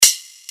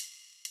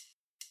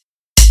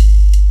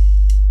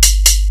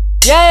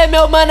E aí,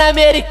 meu mano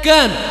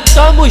americano,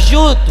 tamo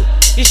junto,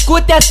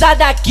 escuta essa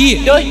daqui.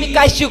 Deus me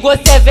castigou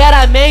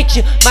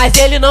severamente, mas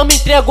ele não me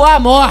entregou a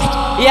morte.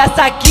 E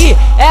essa aqui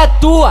é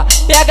tua,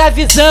 pega a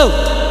visão.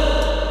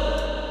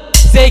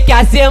 Sei que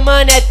a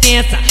semana é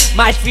tensa,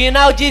 mas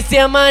final de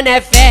semana é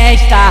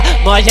festa.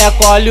 Nós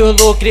recolhe o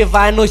lucro e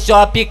vai no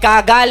shopping com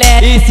a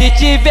galera. E se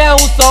tiver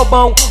um sol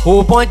bom,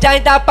 o bonde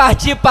ainda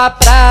parte pra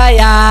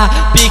praia.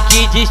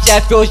 Pique de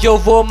chefe, hoje eu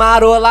vou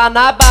marolar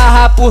na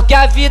barra, porque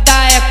a vida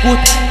é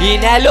curta e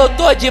nela eu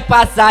tô de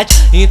passagem.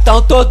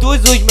 Então todos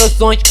os meus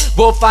sonhos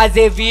vou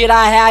fazer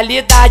virar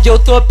realidade. Eu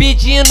tô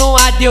pedindo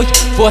a Deus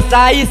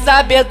força e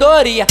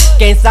sabedoria.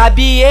 Quem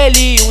sabe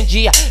ele um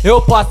dia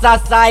eu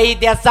possa sair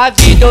dessa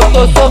vida. Eu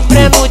tô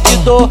sofrendo de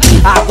dor,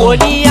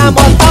 agonia,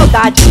 mó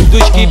saudade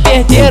dos que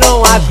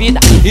perderam a vida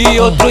e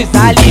outros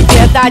a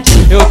liberdade.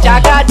 Eu te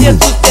agradeço,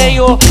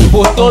 Senhor,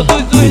 por todos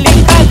os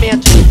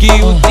livramentos que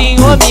o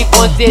Senhor me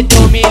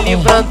concedeu, me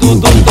livrando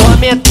do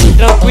tormento.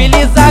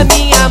 Tranquiliza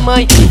minha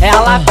mãe,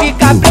 ela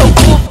fica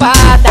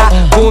preocupada,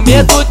 com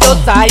medo de eu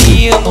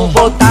sair e não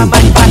voltar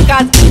mais pra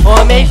casa.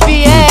 Homem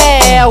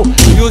fiel,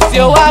 e o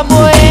seu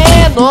amor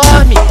é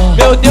enorme.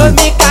 Meu Deus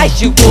me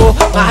castigou,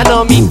 mas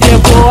não me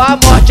entregou a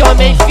morte.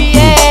 Homem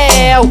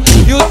fiel,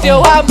 e o seu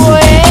amor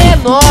é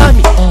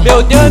enorme.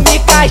 Meu Deus me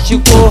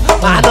castigou,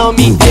 mas não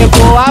me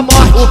entregou a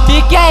morte. O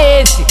pique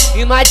é esse,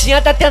 e não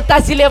adianta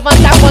tentar se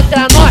levantar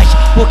contra nós,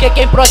 porque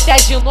quem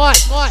protege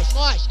nós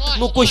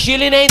não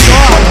cochila e nem dorme.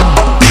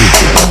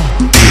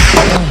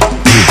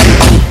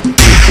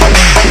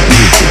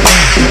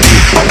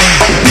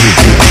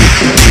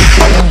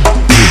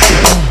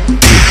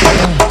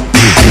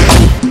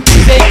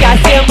 Sei que a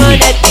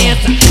semana é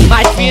tensa,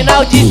 mas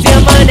final de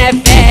semana é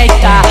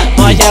festa.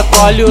 Nós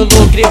recolhe o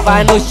lucro e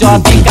vai no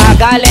shopping com a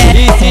galera.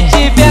 E se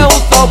tiver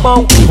um sol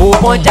bom, o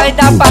bonde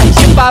ainda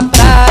parte pra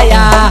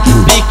praia.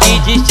 Pique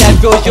de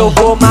chefe, hoje eu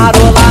vou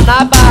marolar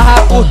na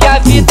barra, porque a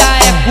vida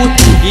é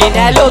curta e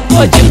nela eu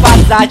tô de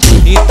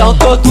passagem. Então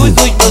todos os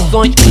meus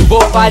sonhos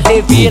vou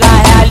fazer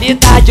virar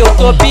realidade. Eu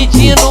tô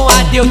pedindo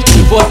a Deus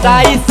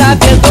força e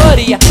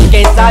sabedoria.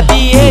 Quem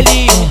sabe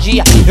ele um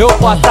dia eu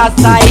possa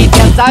sair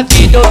dessa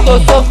vida. Eu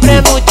tô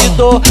sofrendo de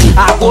dor,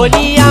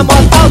 agonia, mó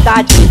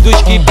saudade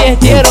dos que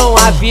perderam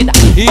a vida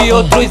e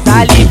outros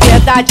a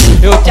liberdade.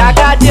 Eu te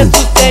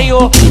agradeço,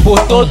 Senhor, por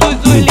todos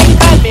os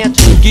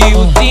livramentos que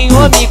o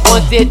Senhor me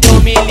concedeu,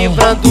 me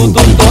livrando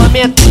do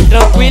tormento.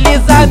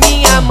 Tranquiliza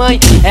minha mãe,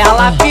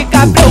 ela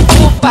fica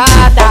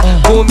preocupada,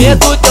 com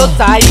medo de eu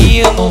sair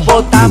e não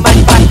voltar mais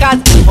pra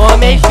casa.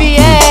 Homem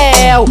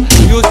fiel,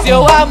 e o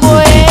seu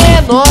amor é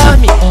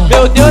enorme.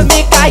 Meu Deus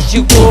me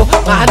castigou,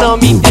 mas não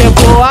me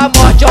entregou a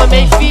morte.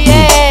 Homem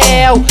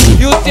fiel,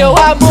 e o seu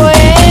amor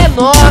é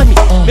enorme.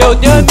 Meu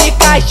Deus me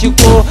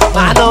castigou,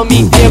 mas não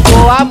me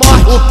entregou a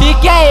morte. O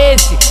pique é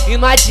esse, e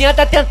não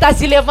adianta tentar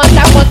se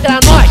levantar contra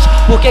nós,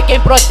 porque quem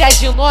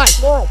protege nós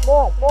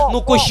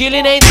não cochila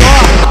e nem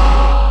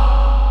dorme.